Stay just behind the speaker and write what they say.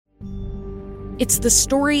It's the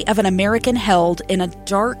story of an American held in a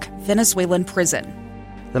dark Venezuelan prison.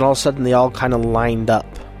 Then all of a sudden they all kind of lined up.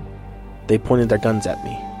 They pointed their guns at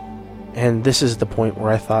me. And this is the point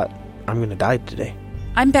where I thought, I'm going to die today.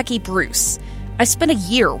 I'm Becky Bruce. I spent a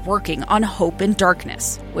year working on Hope in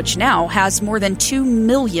Darkness, which now has more than 2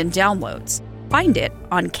 million downloads. Find it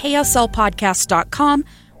on kslpodcast.com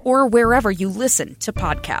or wherever you listen to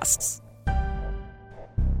podcasts.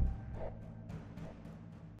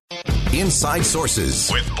 Inside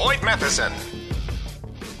Sources with Boyd Matheson.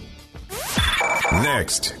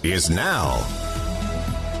 Next is now.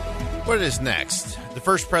 What is next? The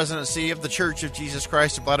First Presidency of the Church of Jesus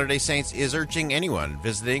Christ of Latter-day Saints is urging anyone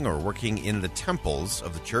visiting or working in the temples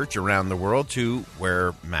of the church around the world to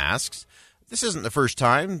wear masks. This isn't the first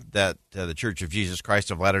time that the Church of Jesus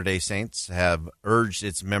Christ of Latter-day Saints have urged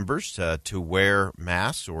its members to wear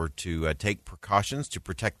masks or to take precautions to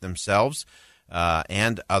protect themselves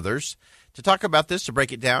and others. To talk about this, to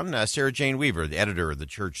break it down, Sarah Jane Weaver, the editor of the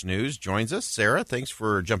Church News, joins us. Sarah, thanks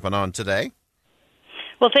for jumping on today.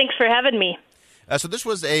 Well, thanks for having me. So this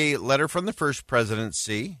was a letter from the First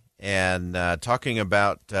Presidency and talking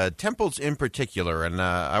about temples in particular. And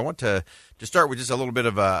I want to start with just a little bit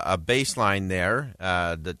of a baseline there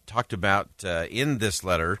that talked about in this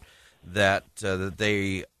letter that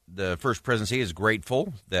the First Presidency is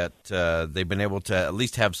grateful that they've been able to at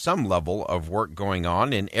least have some level of work going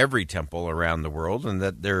on in every temple around the world, and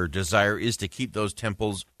that their desire is to keep those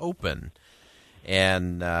temples open.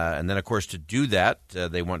 And then, of course, to do that,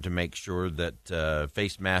 they want to make sure that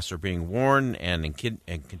face masks are being worn and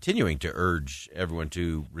continuing to urge everyone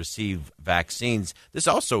to receive vaccines. This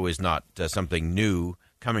also is not something new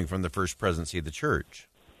coming from the First Presidency of the Church.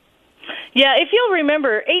 Yeah, if you'll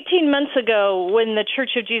remember, 18 months ago when the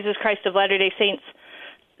Church of Jesus Christ of Latter-day Saints,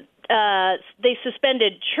 they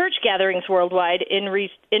suspended church gatherings worldwide in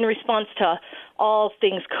response to all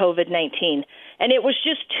things COVID-19. And it was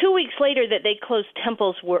just 2 weeks later that they closed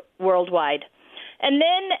temples worldwide. And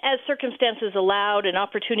then as circumstances allowed and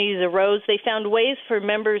opportunities arose, they found ways for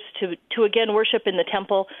members to again worship in the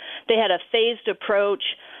temple. They had a phased approach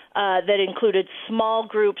that included small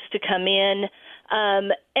groups to come in.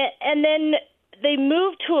 And then they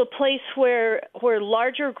moved to a place where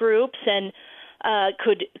larger groups and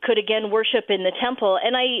could again worship in the temple.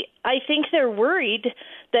 And I think they're worried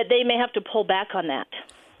that they may have to pull back on that.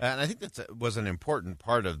 And I think that was an important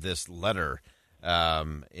part of this letter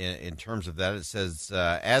in terms of that. It says,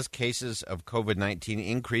 as cases of COVID-19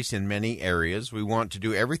 increase in many areas, we want to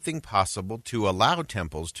do everything possible to allow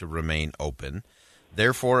temples to remain open.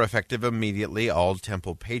 Therefore, effective immediately, all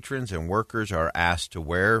temple patrons and workers are asked to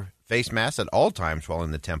wear face masks at all times while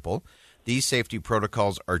in the temple. These safety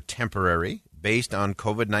protocols are temporary, based on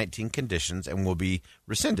COVID-19 conditions, and will be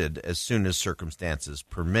rescinded as soon as circumstances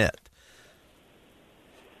permit.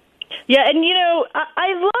 Yeah, and,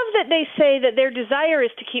 I love that they say that their desire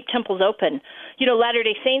is to keep temples open.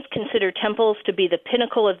 Latter-day Saints consider temples to be the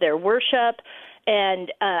pinnacle of their worship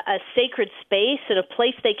and a sacred space and a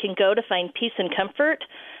place they can go to find peace and comfort.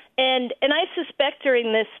 And I suspect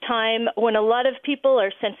during this time when a lot of people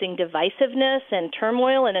are sensing divisiveness and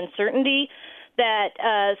turmoil and uncertainty,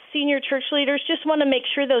 that senior church leaders just want to make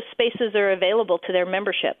sure those spaces are available to their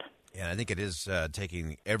membership. Yeah, I think it is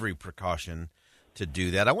taking every precaution to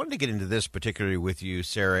do that. I wanted to get into this particularly with you,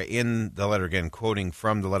 Sarah, in the letter, again, quoting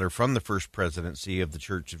from the letter from the First Presidency of the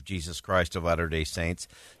Church of Jesus Christ of Latter-day Saints.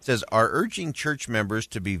 It says, are urging church members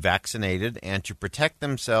to be vaccinated and to protect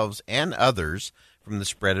themselves and others from the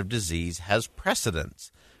spread of disease has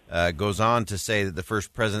precedence. Goes on to say that the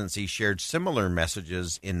First Presidency shared similar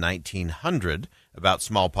messages in 1900 about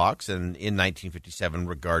smallpox and in 1957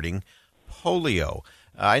 regarding polio.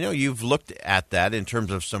 I know you've looked at that in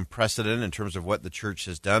terms of some precedent, in terms of what the church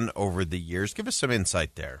has done over the years. Give us some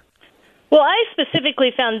insight there. Well, I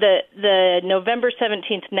specifically found the November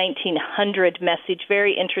 17th, 1900 message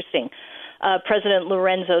very interesting. President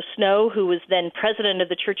Lorenzo Snow, who was then president of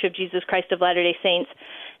the Church of Jesus Christ of Latter-day Saints,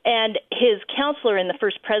 and his counselor in the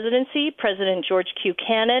First Presidency, President George Q.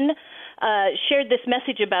 Cannon, shared this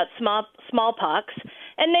message about smallpox.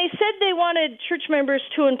 And they said they wanted church members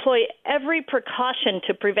to employ every precaution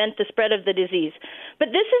to prevent the spread of the disease.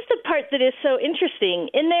 But this is the part that is so interesting.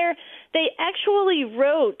 In there, they actually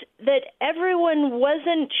wrote that everyone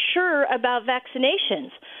wasn't sure about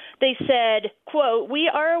vaccinations. They said, quote, we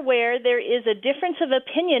are aware there is a difference of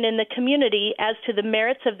opinion in the community as to the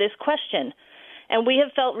merits of this question, and we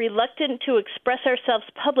have felt reluctant to express ourselves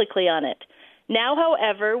publicly on it. Now,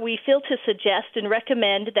 however, we feel to suggest and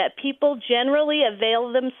recommend that people generally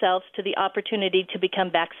avail themselves to the opportunity to become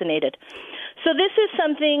vaccinated. So this is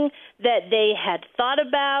something that they had thought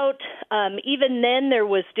about. Even then, there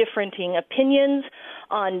was differing opinions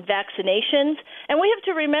on vaccinations. And we have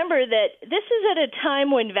to remember that this is at a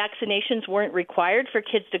time when vaccinations weren't required for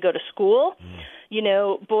kids to go to school. You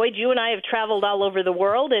know, Boyd, you and I have traveled all over the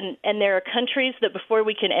world, and there are countries that before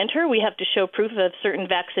we can enter, we have to show proof of certain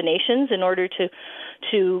vaccinations in order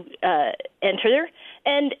to enter.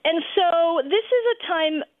 And so this is a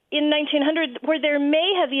time in 1900 where there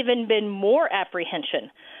may have even been more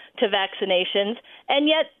apprehension to vaccinations, and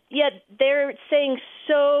yet they're saying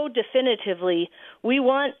so definitively, we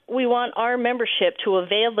want our membership to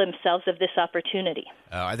avail themselves of this opportunity.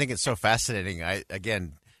 I think it's so fascinating.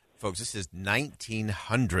 Again, folks, this is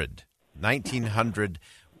 1900. 1900.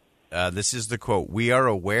 This is the quote. "We are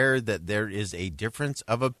aware that there is a difference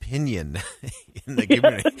of opinion in the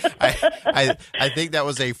community." I think that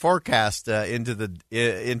was a forecast into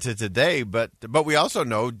today, but we also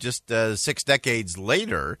know just 6 decades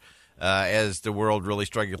later, as the world really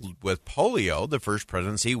struggled with polio, the first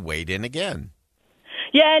presidency weighed in again.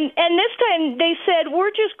 Yeah, and this time they said,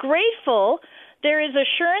 "We're just grateful. There is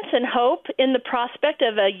assurance and hope in the prospect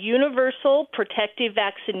of a universal protective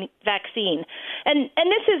vaccine." And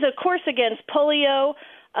this is, of course, against polio.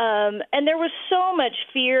 And there was so much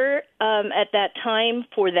fear at that time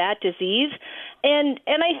for that disease. And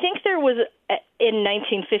I think there was, in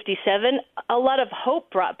 1957, a lot of hope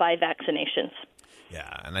brought by vaccinations. Yeah,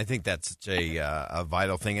 and I think that's such a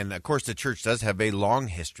vital thing. And, of course, the church does have a long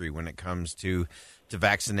history when it comes to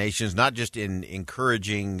vaccinations, not just in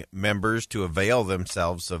encouraging members to avail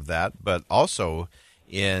themselves of that, but also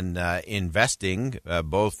in investing,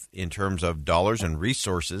 both in terms of dollars and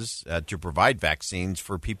resources, to provide vaccines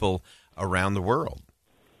for people around the world.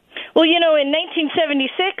 Well, you know, in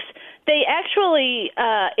 1976, they actually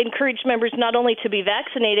encouraged members not only to be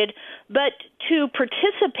vaccinated, but to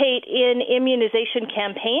participate in immunization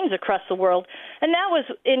campaigns across the world, and that was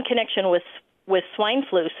in connection with swine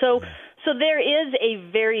flu. So there is a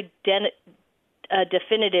very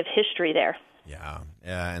definitive history there. Yeah,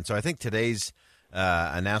 and so I think today's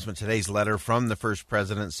announcement, today's letter from the First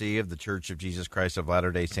Presidency of the Church of Jesus Christ of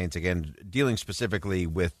Latter-day Saints, again, dealing specifically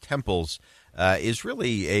with temples, is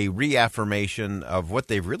really a reaffirmation of what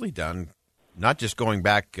they've really done, not just going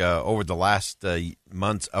back over the last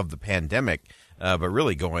months of the pandemic, but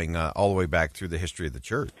really going all the way back through the history of the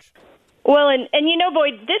church. Well, and you know,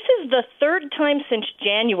 Boyd, this is the third time since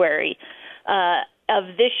January of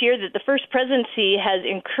this year that the First Presidency has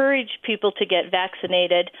encouraged people to get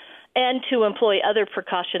vaccinated and to employ other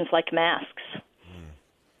precautions like masks.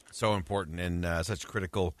 So important and such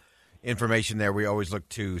critical information there. We always look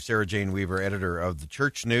to Sarah Jane Weaver, editor of the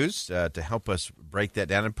Church News, to help us break that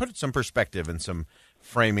down and put some perspective and some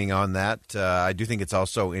framing on that. I do think it's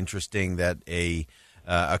also interesting that a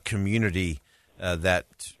community that,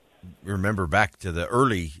 remember back to the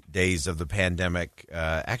early days of the pandemic,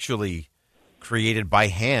 actually created by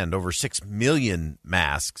hand over 6 million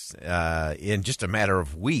masks in just a matter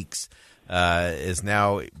of weeks, is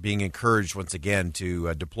now being encouraged once again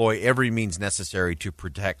to deploy every means necessary to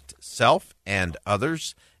protect self and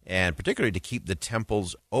others, and particularly to keep the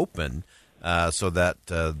temples open so that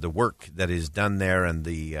the work that is done there and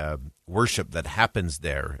the worship that happens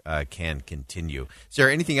there can continue.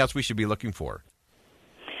 Sarah, anything else we should be looking for?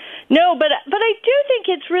 No, but I do think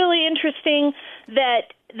it's really interesting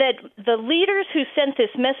that the leaders who sent this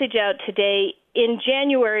message out today, in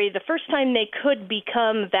January, the first time they could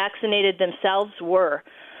become vaccinated themselves were.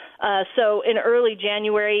 So in early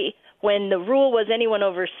January, when the rule was anyone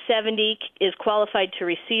over 70 is qualified to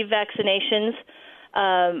receive vaccinations,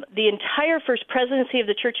 the entire First Presidency of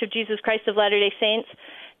the Church of Jesus Christ of Latter-day Saints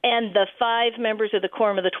and the 5 members of the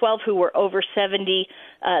Quorum of the 12 who were over 70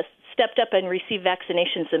 stepped up and received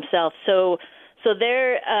vaccinations themselves. So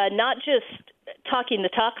they're not just talking the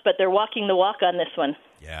talk, but they're walking the walk on this one.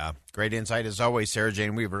 Yeah, great insight as always. Sarah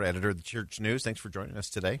Jane Weaver, editor of the Church News. Thanks for joining us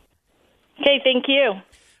today. Okay, thank you.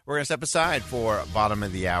 We're going to step aside for bottom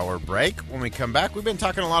of the hour break. When we come back, we've been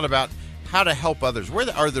talking a lot about how to help others. Where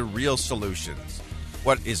are the real solutions?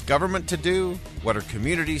 What is government to do? What are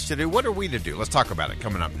communities to do? What are we to do? Let's talk about it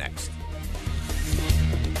coming up next.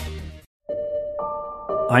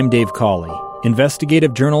 I'm Dave Cawley,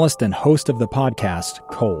 investigative journalist and host of the podcast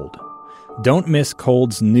Cold. Don't miss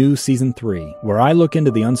Cold's new Season 3, where I look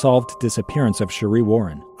into the unsolved disappearance of Cherie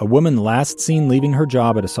Warren, a woman last seen leaving her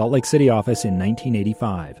job at a Salt Lake City office in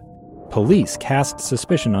 1985. Police cast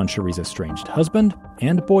suspicion on Cherie's estranged husband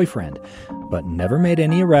and boyfriend, but never made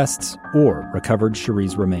any arrests or recovered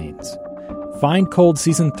Cherie's remains. Find Cold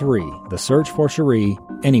Season 3, The Search for Cherie,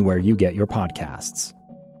 anywhere you get your podcasts.